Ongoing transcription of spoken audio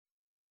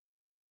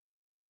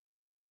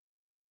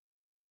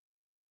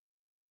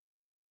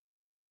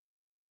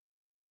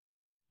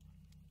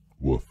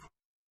Woof.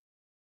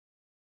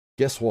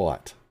 Guess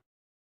what?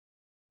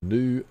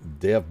 New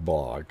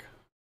DevBlog.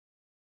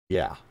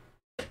 Yeah,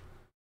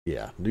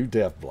 new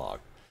DevBlog.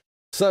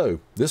 So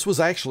this was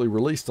actually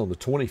released on the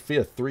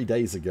 25th, 3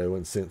 days ago,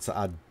 and since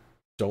I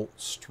don't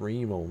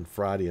stream on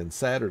Friday and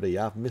Saturday,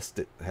 I've missed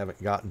it. I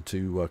haven't gotten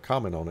to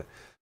comment on it.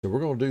 So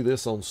we're going to do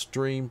this on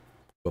stream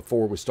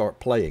before we start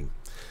playing.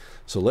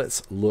 So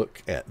let's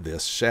look at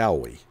this, shall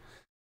we?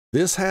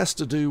 This has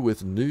to do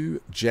with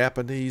new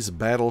Japanese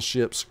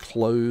battleships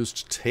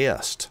closed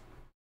test.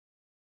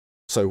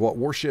 So what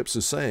Warships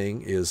is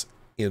saying is,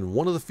 in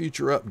one of the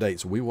future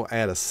updates, we will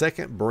add a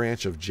second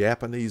branch of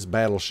Japanese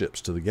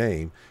battleships to the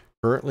game.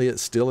 Currently,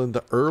 it's still in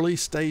the early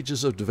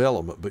stages of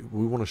development, but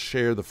we want to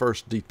share the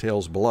first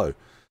details below.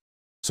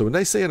 So when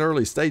they say in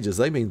early stages,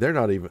 they mean they're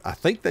not even, I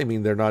think they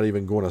mean they're not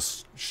even going to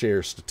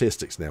share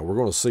statistics now. We're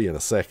going to see in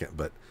a second,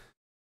 but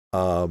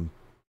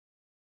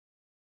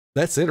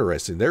that's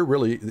interesting. They're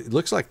really, it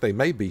looks like they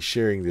may be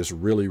sharing this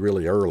really,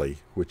 really early,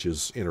 which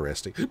is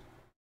interesting.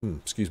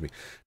 Excuse me.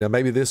 Now,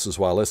 maybe this is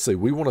why. Let's see.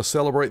 We want to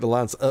celebrate the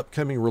line's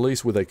upcoming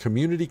release with a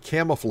community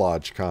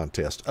camouflage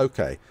contest.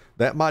 Okay,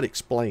 that might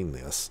explain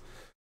this.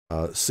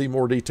 See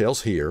more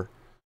details here.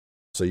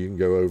 So you can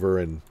go over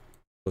and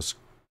let's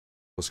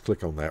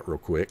click on that real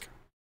quick.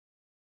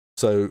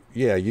 So,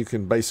 yeah, you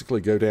can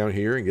basically go down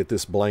here and get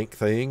this blank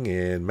thing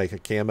and make a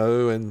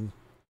camo and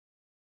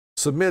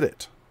submit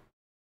it.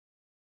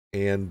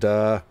 And,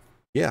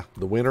 yeah,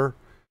 the winner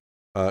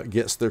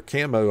gets their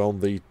camo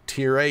on the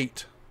Tier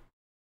 8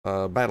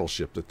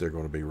 battleship that they're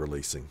going to be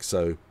releasing.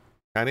 So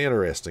kind of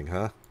interesting,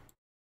 huh?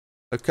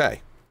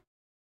 Okay.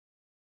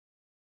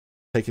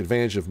 Take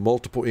advantage of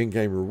multiple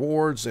in-game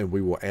rewards, and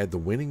we will add the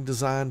winning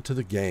design to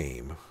the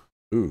game.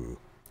 Ooh.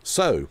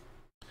 So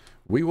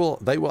they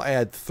will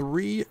add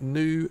 3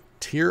 new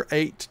Tier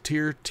 8,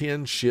 Tier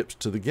 10 ships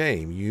to the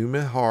game.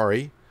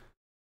 Yumihari,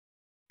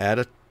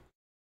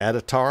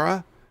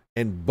 Adatara,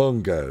 and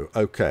Bungo.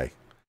 Okay.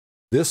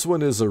 This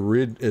one is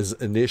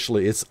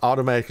initially, it's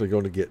automatically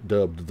going to get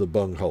dubbed the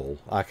Bunghole.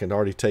 I can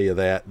already tell you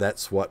that.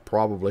 That's what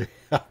probably,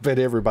 I bet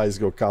everybody's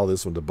going to call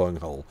this one the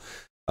Bunghole.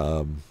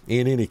 In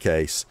any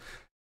case,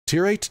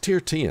 Tier 8 to Tier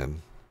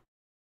 10,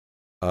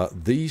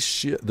 the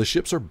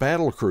ships are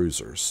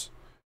battlecruisers,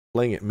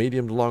 playing at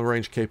medium to long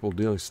range, capable of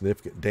dealing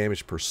significant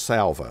damage per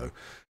salvo.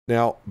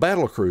 Now,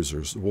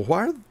 battlecruisers, well,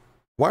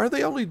 why are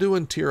they only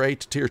doing Tier 8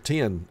 to Tier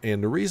 10?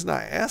 And the reason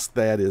I ask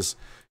that is,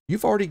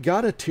 you've already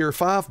got a Tier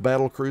 5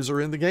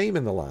 battlecruiser in the game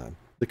in the line,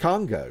 the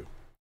Congo.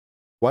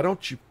 Why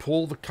don't you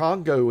pull the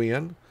Congo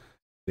in,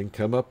 then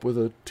come up with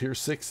a Tier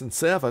 6 and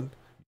 7,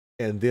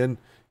 and then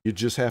you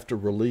just have to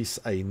release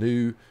a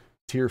new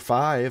Tier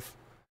 5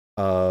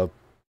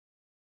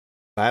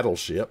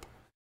 battleship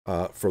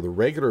for the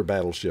regular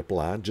battleship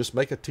line. Just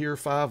make a Tier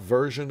 5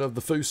 version of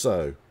the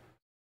Fuso.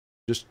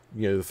 Just,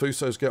 you know, the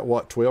Fuso's got,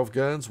 what, 12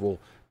 guns? Well,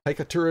 take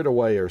a turret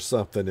away or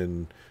something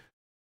and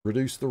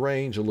reduce the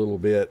range a little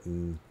bit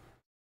and,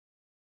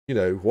 you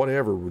know,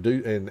 whatever,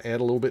 reduce and add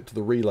a little bit to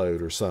the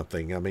reload or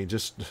something. I mean,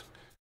 just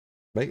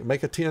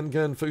make a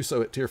 10-gun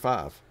Fuso at Tier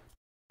 5.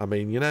 I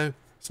mean, you know,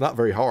 it's not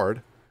very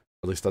hard.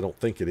 At least I don't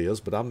think it is,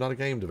 but I'm not a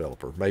game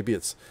developer. Maybe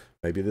this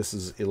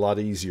is a lot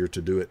easier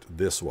to do it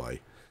this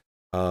way.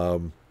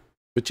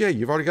 But yeah,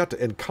 you've already got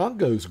to, and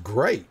Congo's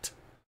great.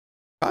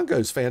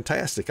 Congo's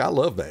fantastic. I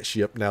love that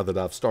ship now that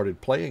I've started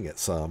playing it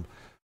some.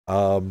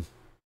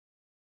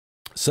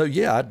 So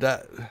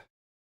yeah,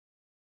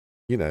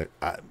 you know,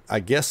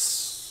 I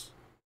guess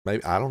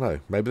maybe, I don't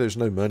know. Maybe there's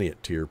no money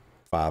at Tier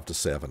 5 to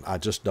 7. I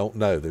just don't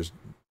know.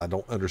 I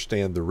don't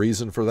understand the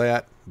reason for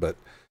that, but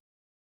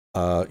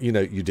you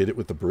know, you did it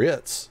with the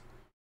Brits.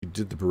 You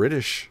did the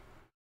British,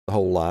 the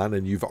whole line,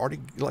 and you've already,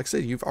 like I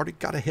said, you've already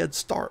got a head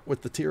start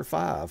with the Tier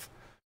 5.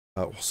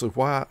 So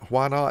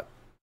why not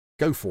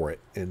go for it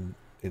and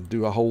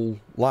do a whole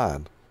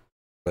line?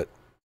 But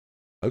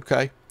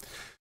okay.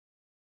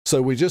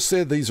 So we just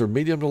said these are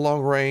medium to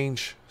long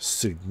range,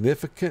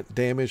 significant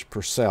damage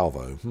per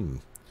salvo.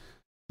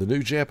 The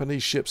new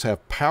Japanese ships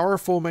have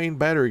powerful main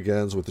battery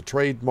guns with the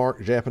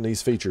trademark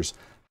Japanese features,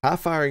 high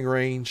firing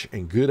range,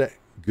 and good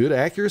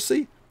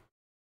accuracy?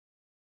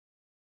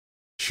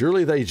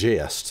 Surely they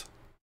jest.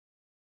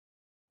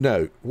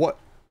 No, what?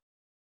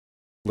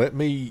 Let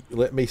me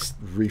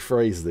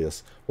rephrase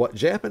this. What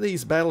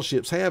Japanese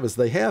battleships have is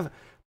they have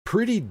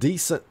pretty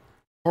decent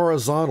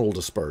horizontal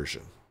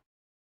dispersion,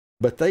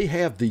 but they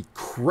have the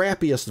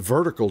crappiest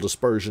vertical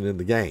dispersion in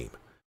the game.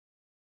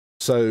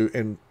 So,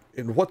 and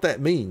what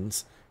that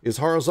means is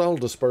horizontal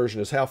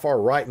dispersion is how far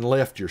right and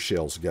left your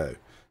shells go.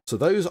 So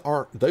those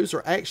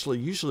are actually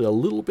usually a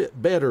little bit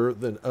better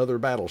than other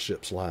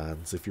battleships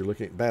lines if you're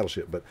looking at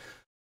battleship, but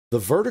the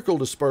vertical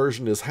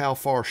dispersion is how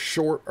far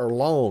short or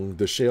long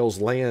the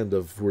shells land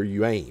of where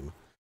you aim.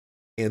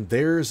 And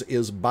theirs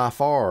is by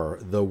far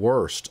the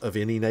worst of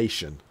any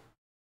nation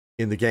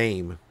in the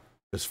game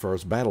as far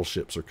as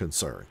battleships are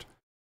concerned.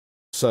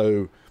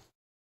 So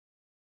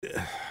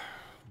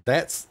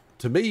that's,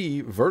 to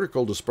me,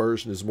 vertical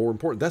dispersion is more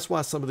important. That's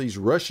why some of these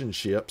Russian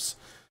ships,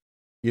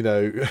 you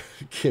know,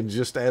 can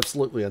just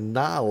absolutely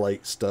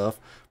annihilate stuff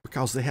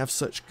because they have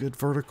such good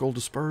vertical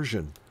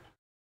dispersion.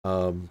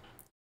 You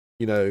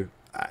know,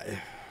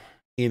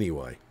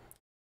 anyway,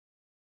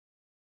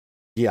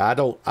 yeah, I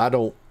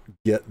don't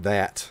get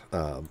that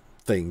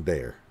thing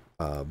there.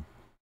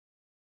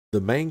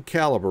 The main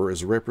caliber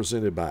is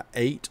represented by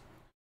 8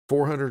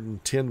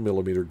 410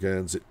 millimeter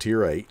guns at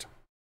tier 8.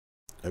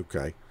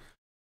 Okay.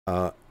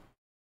 The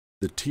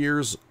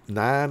tiers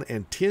 9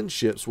 and 10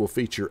 ships will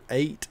feature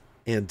 8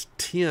 and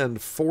 10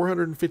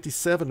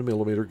 457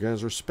 millimeter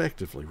guns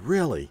respectively.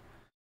 Really?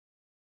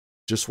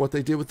 Just what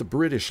they did with the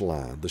British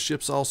line. The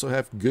ships also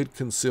have good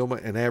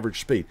concealment and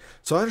average speed.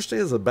 So I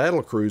understand as a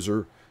battle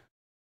cruiser,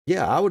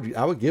 yeah, I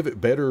would give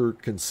it better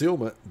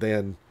concealment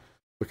than,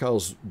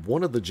 because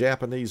one of the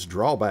Japanese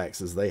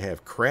drawbacks is they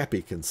have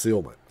crappy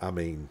concealment. I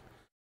mean,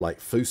 like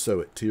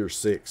Fuso at tier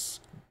 6,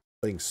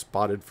 things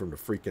spotted from the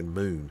freaking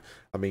moon.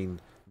 I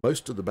mean,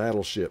 most of the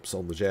battleships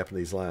on the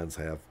Japanese lines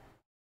have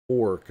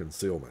poor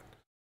concealment.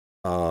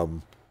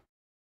 But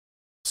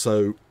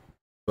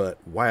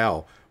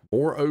wow,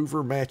 more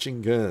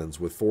overmatching guns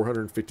with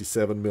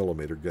 457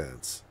 millimeter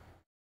guns.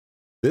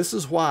 This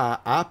is why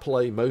I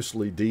play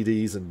mostly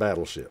DDs and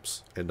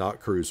battleships and not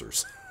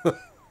cruisers.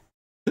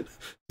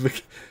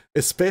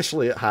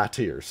 Especially at high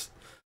tiers.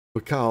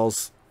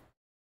 Because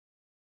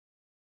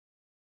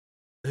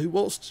who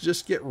wants to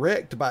just get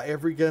wrecked by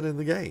every gun in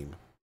the game?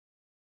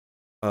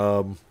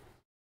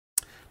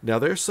 Now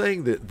they're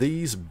saying that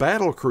these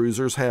battle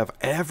cruisers have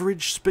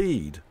average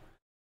speed.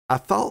 I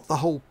thought the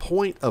whole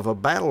point of a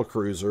battle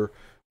cruiser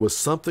was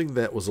something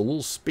that was a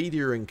little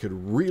speedier and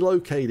could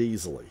relocate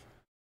easily,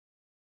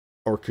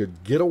 or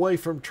could get away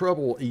from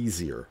trouble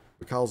easier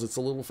because it's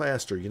a little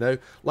faster, you know,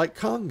 like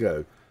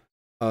Congo.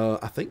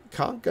 I think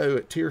Congo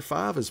at tier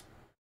 5 is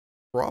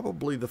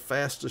probably the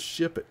fastest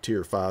ship at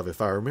tier 5,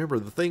 if I remember.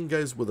 The thing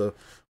goes with a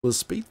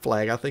speed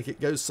flag. I think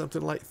it goes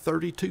something like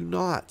 32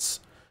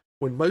 knots,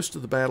 when most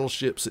of the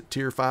battleships at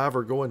tier 5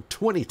 are going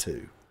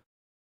 22.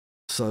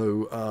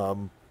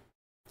 So,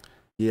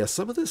 yeah,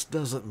 some of this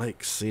doesn't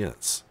make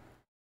sense.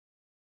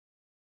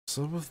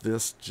 Some of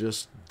this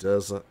just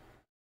doesn't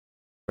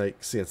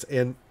make sense.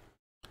 And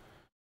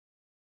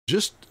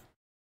just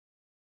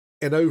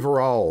an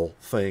overall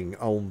thing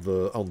on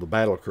the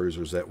battle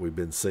cruisers that we've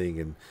been seeing,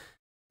 and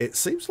it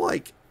seems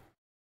like,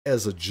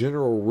 as a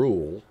general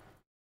rule,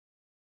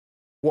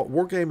 what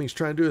Wargaming's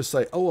trying to do is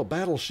say, oh, a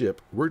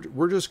battleship,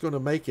 we're just going to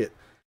make it,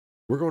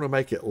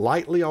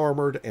 lightly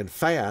armored and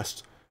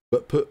fast,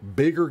 but put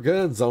bigger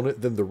guns on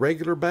it than the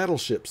regular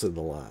battleships in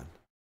the line.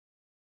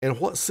 And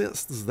what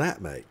sense does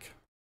that make?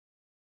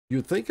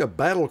 You'd think a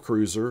battle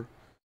cruiser,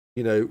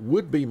 you know,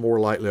 would be more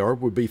lightly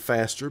armored, would be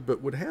faster,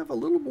 but would have a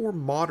little more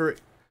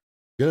moderate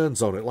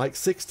guns on it, like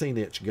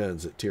 16-inch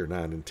guns at tier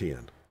 9 and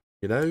 10,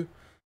 you know,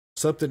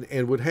 something,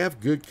 and would have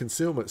good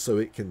concealment so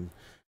it can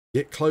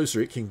get closer.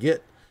 It can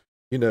get,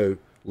 you know,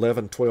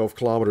 11, 12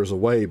 kilometers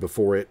away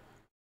before it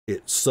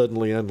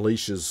suddenly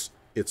unleashes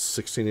its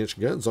 16-inch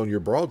guns on your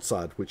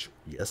broadside, which,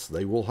 yes,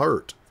 they will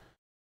hurt.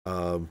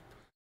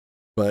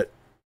 But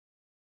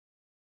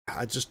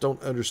I just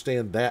don't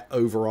understand that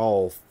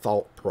overall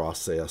thought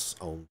process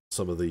on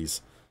some of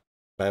these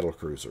battle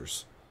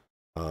cruisers.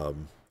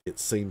 It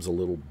seems a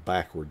little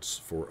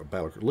backwards for a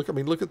battle. Look at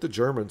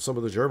some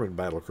of the German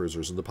battle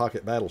cruisers and the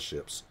pocket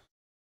battleships.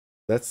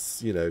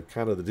 That's, you know,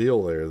 kind of the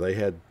deal there. They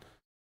had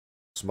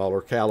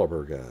smaller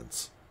caliber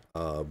guns,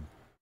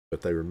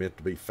 but they were meant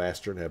to be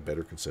faster and have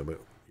better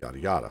concealment, yada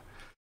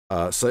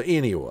yada. So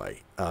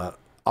anyway,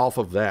 off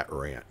of that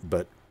rant,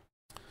 but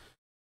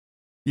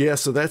yeah,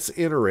 so that's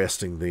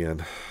interesting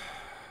then.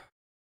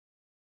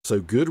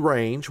 So good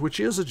range, which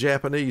is a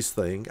Japanese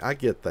thing. I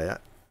get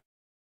that.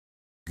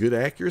 Good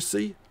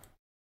accuracy.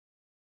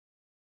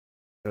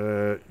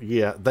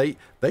 Yeah, they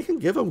can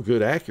give them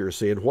good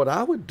accuracy. And what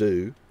I would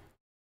do,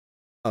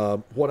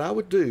 and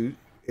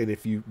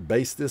if you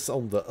base this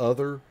on the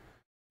other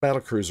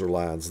battlecruiser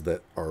lines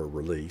that are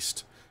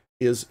released,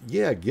 is,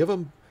 yeah, give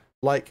them,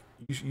 like,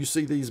 you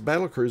see these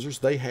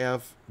battlecruisers, they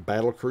have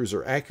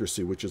battlecruiser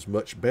accuracy, which is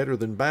much better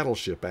than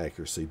battleship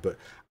accuracy, but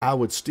I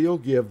would still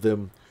give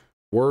them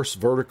worse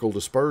vertical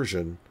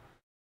dispersion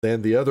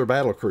than the other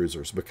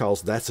battlecruisers,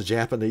 because that's a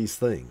Japanese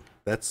thing.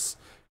 That's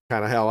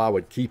kind of how I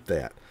would keep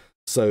that.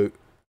 So,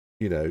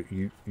 you know,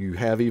 you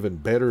have even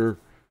better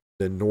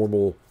than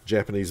normal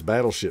Japanese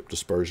battleship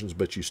dispersions,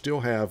 but you still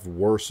have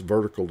worse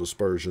vertical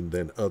dispersion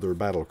than other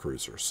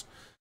battlecruisers.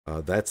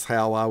 That's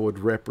how I would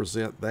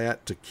represent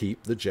that to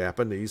keep the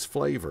Japanese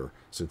flavor.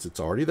 Since it's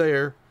already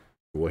there,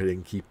 go ahead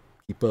and keep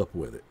up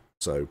with it.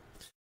 So,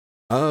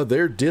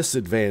 their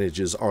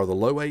disadvantages are the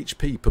low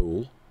HP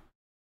pool,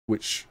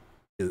 which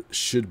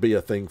should be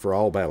a thing for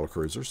all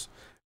battlecruisers,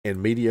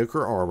 and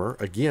mediocre armor.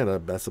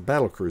 Again, that's a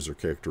battlecruiser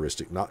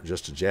characteristic, not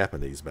just a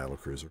Japanese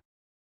battlecruiser.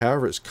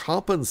 However, it's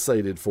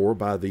compensated for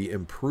by the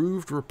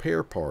improved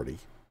repair party.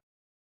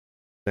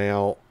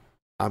 Now,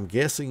 I'm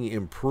guessing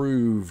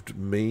improved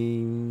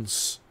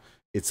means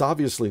it's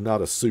obviously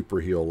not a super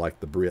heal like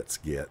the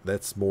Brits get.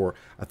 That's more,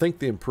 I think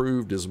the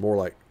improved is more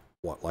like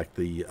what, like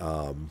the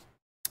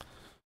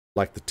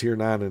tier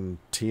 9 and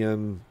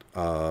 10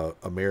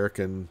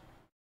 American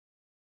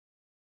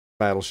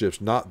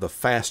battleships, not the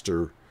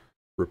faster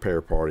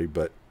repair party,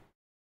 but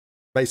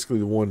basically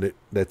the one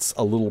that's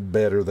a little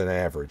better than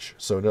average.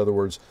 So in other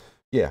words,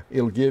 yeah,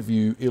 it'll give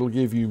you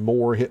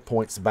more hit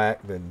points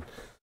back than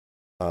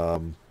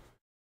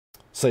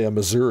say a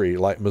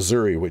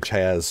Missouri, which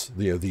has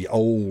the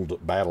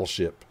old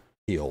battleship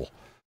heal,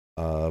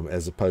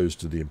 as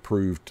opposed to the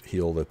improved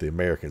heal that the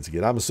Americans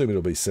get. I'm assuming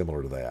it'll be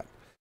similar to that,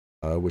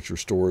 which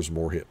restores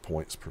more hit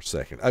points per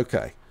second.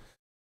 Okay,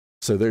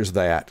 so there's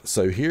that.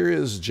 So here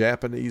is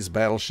Japanese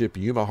battleship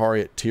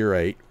Yumihari at tier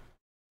 8.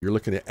 You're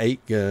looking at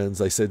 8 guns.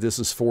 They said this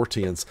is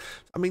 410s.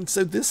 I mean,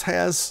 so this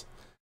has,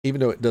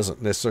 even though it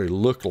doesn't necessarily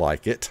look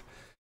like it,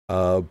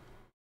 I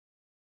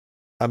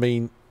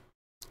mean,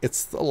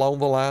 it's along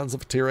the lines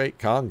of a tier 8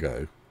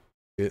 Congo.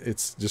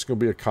 It's just going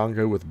to be a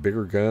Congo with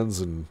bigger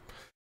guns and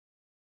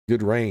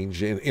good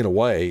range in a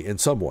way, in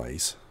some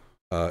ways,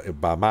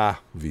 by my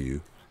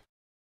view.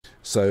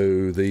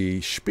 So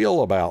the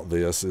spiel about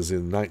this is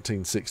in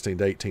 1916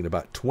 to 18,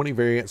 about 20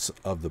 variants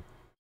of the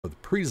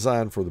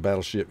pre-design for the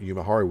battleship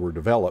Yumihari were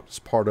developed as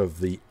part of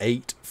the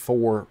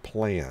 8-4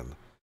 plan.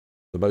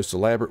 The most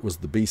elaborate was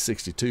the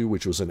B-62,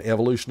 which was an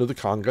evolution of the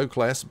Congo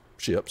class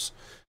ships.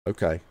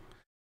 Okay.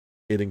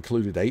 It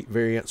included 8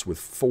 variants with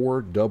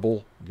 4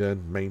 double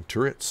gun main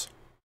turrets.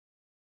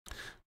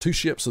 2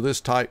 ships of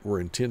this type were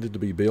intended to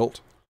be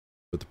built,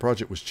 but the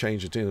project was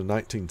changed at the end of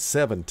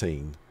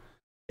 1917.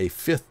 A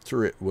 5th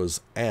turret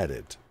was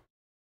added.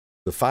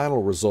 The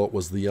final result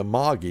was the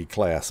Amagi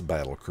class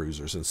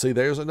battlecruisers. And see,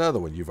 there's another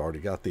one. You've already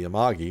got the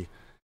Amagi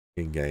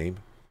in game,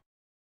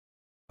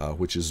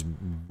 which is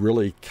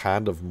really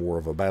kind of more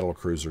of a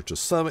battlecruiser to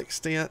some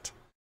extent.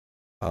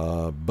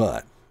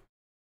 But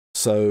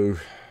so,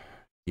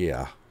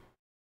 yeah.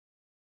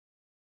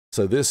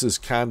 So this is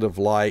kind of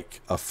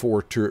like a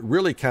 4 turret,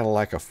 really kind of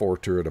like a 4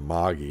 turret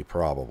Amagi,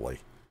 probably.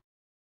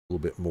 A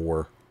little bit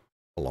more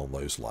along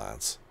those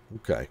lines.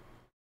 Okay.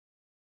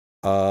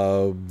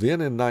 Then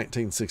in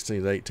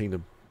 1916 to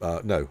 18,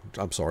 no,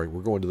 I'm sorry,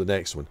 we're going to the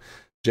next one.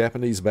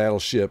 Japanese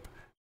battleship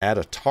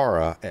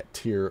Adatara at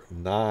tier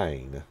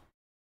 9.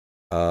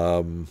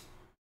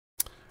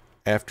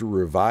 After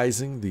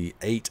revising the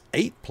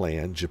 8-8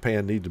 plan,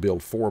 Japan needed to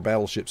build 4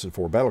 battleships and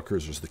 4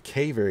 battlecruisers. The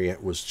K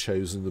variant was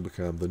chosen to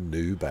become the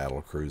new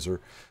battlecruiser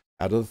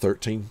out of the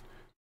 13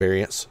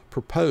 variants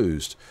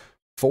proposed.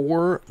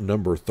 4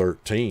 number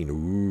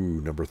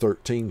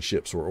 13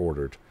 ships were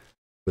ordered,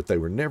 but they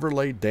were never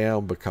laid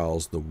down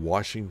because the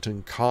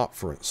Washington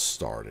Conference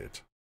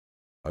started.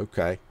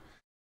 Okay.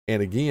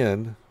 And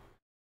again,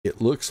 it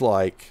looks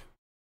like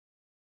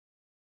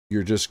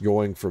you're just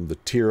going from the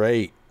tier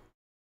 8,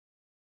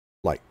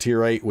 like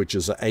tier 8, which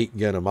is an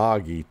 8-gun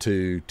Amagi,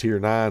 to tier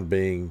 9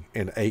 being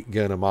an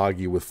 8-gun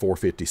Amagi with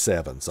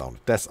 457s on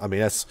it.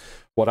 That's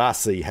what I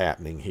see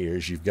happening here.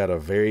 Is you've got a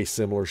very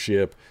similar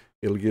ship.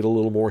 It'll get a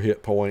little more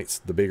hit points,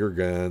 the bigger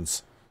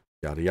guns,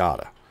 yada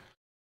yada.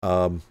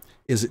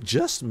 Is it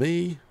just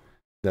me?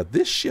 Now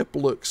this ship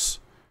looks,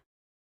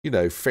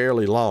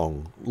 fairly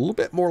long, a little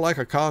bit more like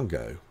a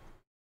Congo.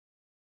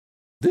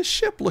 This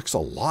ship looks a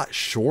lot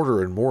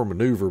shorter and more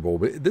maneuverable,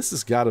 but this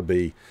has got to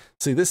be,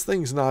 see, this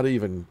thing's doesn't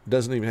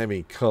even have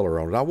any color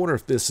on it. I wonder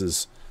if this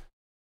is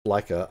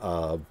like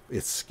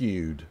it's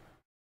skewed.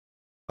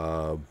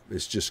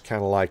 It's just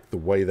kind of like the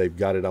way they've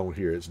got it on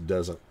here. It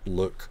doesn't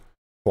look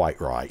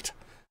quite right.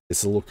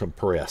 It's a little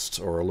compressed,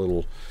 or a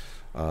little,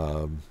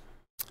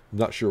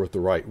 not sure what the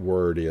right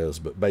word is,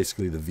 but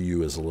basically the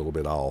view is a little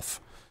bit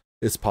off.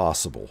 It's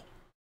possible.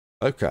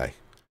 Okay.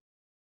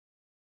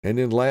 And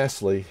then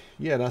lastly,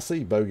 yeah, and I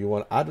see Bogey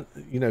One.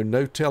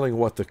 No telling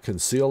what the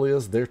conceal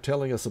is. They're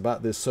telling us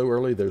about this so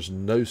early. There's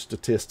no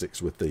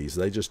statistics with these.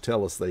 They just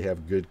tell us they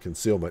have good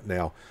concealment.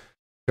 Now,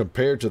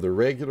 compared to the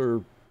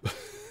regular,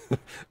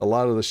 a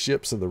lot of the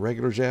ships in the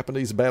regular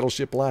Japanese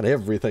battleship line,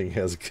 everything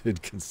has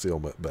good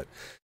concealment. But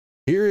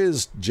here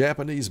is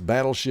Japanese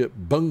battleship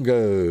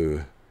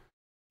Bungo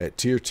at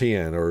tier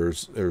 10, or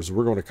as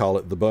we're going to call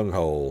it, the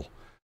Bunghole.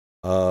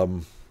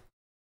 So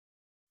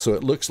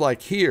it looks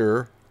like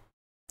here,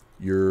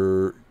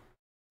 you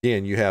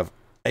have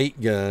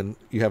 8-gun,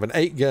 you have an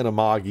 8-gun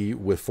Amagi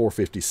with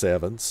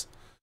 457s.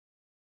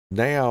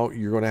 Now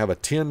you're going to have a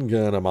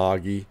 10-gun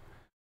Amagi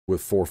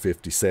with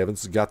 457s.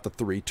 It's got the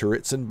 3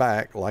 turrets in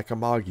back like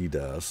Amagi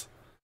does.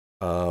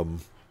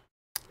 And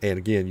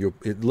again,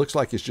 it looks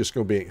like it's just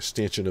going to be an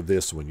extension of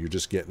this one. You're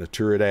just getting a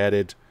turret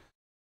added.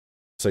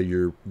 So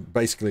you're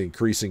basically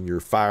increasing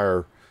your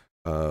fire,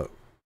 your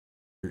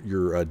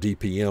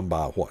DPM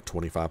by what,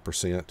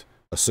 25%?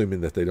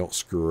 Assuming that they don't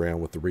screw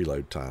around with the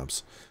reload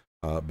times.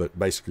 But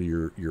basically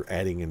you're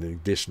adding an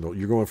additional,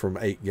 you're going from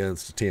 8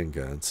 guns to 10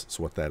 guns. That's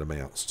what that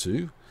amounts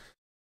to.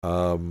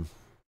 I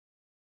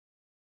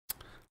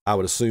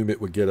would assume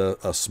it would get a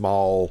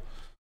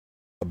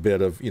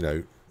bit of,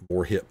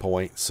 more hit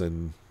points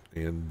and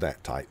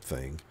that type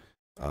thing.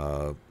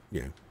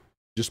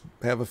 Just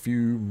have a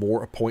few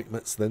more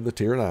appointments than the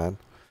tier 9.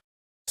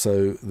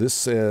 So this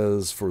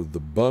says for the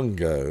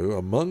Bungo,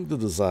 among the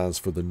designs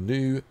for the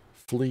new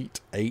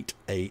Fleet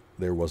 8.8,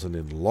 there was an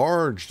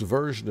enlarged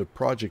version of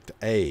Project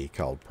A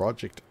called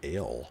Project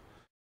L.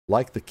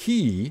 Like the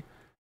Key,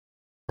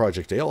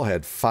 Project L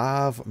had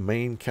 5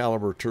 main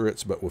caliber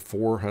turrets, but with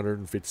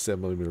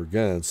 457mm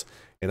guns,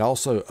 and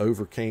also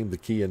overcame the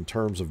Key in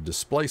terms of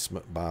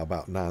displacement by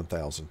about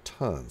 9,000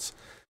 tons.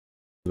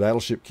 The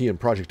battleship Key and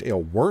Project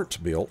L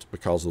weren't built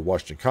because of the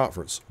Washington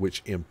Conference,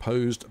 which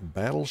imposed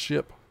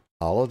battleship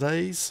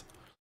holidays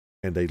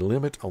and a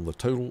limit on the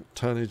total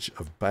tonnage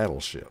of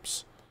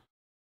battleships.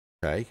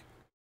 Okay.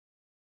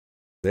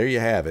 There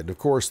you have it. And of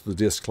course, the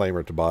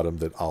disclaimer at the bottom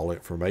that all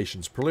information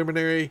is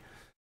preliminary,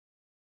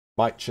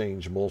 might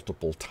change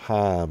multiple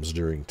times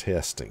during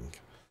testing.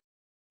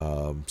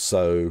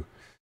 So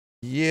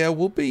yeah,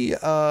 we'll be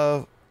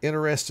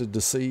interested to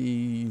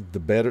see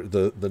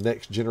the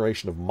next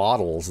generation of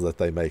models that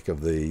they make of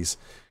these.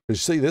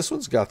 Because you see, this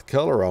one's got the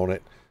color on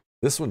it.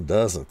 This one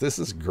doesn't. This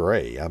is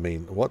gray. I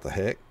mean, what the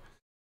heck?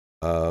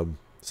 So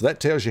that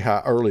tells you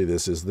how early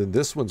this is. Then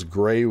this one's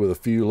gray with a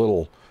few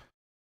little,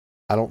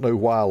 I don't know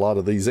why a lot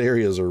of these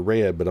areas are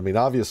red, but I mean,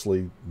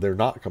 obviously they're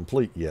not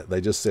complete yet. They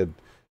just said,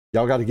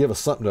 y'all got to give us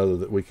something other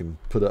that we can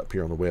put up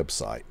here on the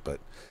website. But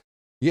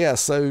yeah,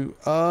 so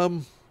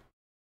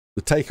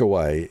the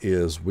takeaway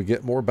is we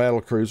get more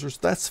battle cruisers.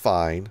 That's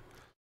fine.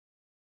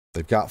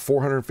 They've got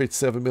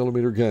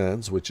 457mm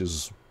guns, which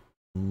is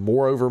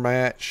more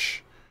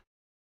overmatch,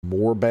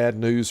 more bad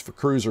news for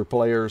cruiser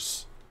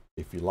players.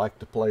 If you like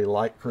to play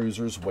light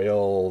cruisers,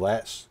 well,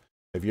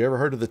 have you ever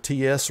heard of the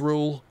TS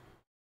rule?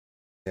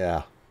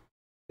 Yeah.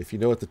 If you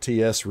know what the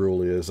TS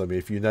rule is, I mean,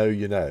 if you know,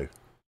 you know.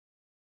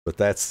 But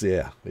that's,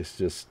 yeah, it's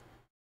just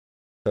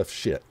tough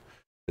shit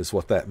is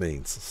what that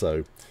means.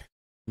 So,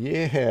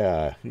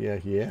 yeah.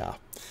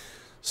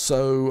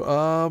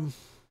 So,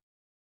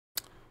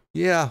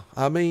 yeah,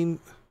 I mean,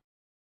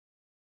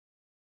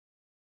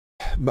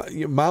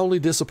 my only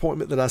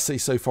disappointment that I see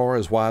so far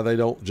is why they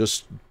don't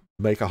just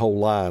make a whole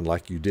line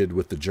like you did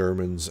with the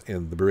Germans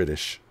and the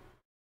British.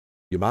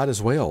 You might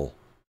as well.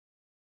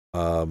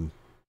 Why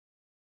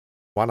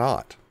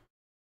not?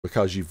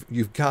 Because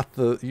you've got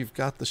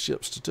the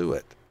ships to do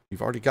it.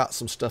 You've already got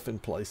some stuff in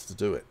place to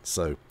do it.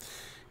 So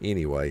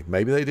anyway,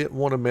 maybe they didn't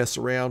want to mess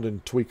around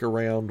and tweak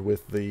around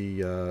with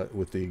the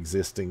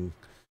existing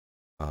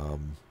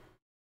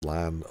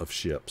line of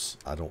ships.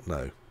 I don't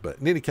know, but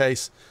in any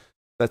case,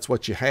 that's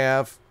what you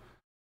have.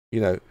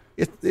 You know,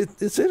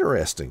 it's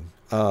interesting.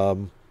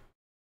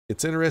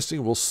 It's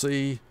interesting. We'll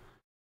see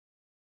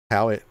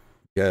how it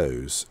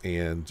goes,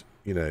 and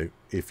you know,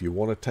 if you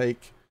want to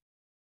take,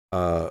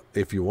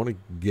 if you want to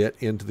get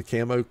into the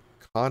camo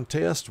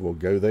contest, we'll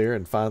go there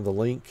and find the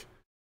link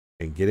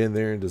and get in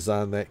there and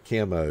design that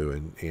camo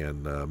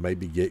and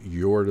maybe get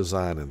your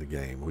design in the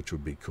game, which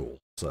would be cool.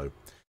 So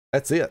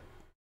that's it.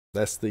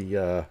 That's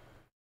the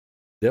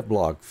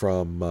DevBlog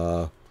from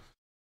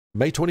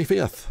May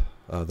 25th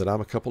that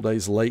I'm a couple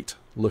days late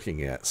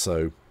looking at.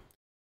 So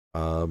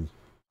I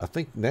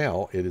think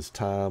now it is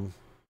time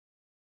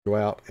to go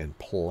out and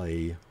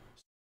play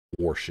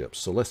warships.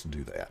 So let's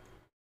do that.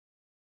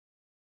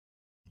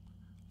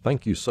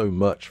 Thank you so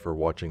much for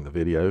watching the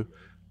video.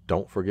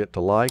 Don't forget to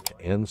like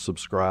and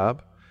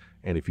subscribe.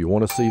 And if you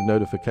want to see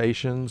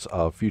notifications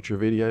of future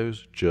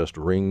videos, just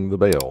ring the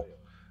bell.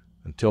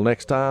 Until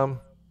next time,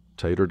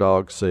 Tater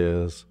Dawg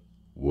says,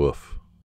 woof.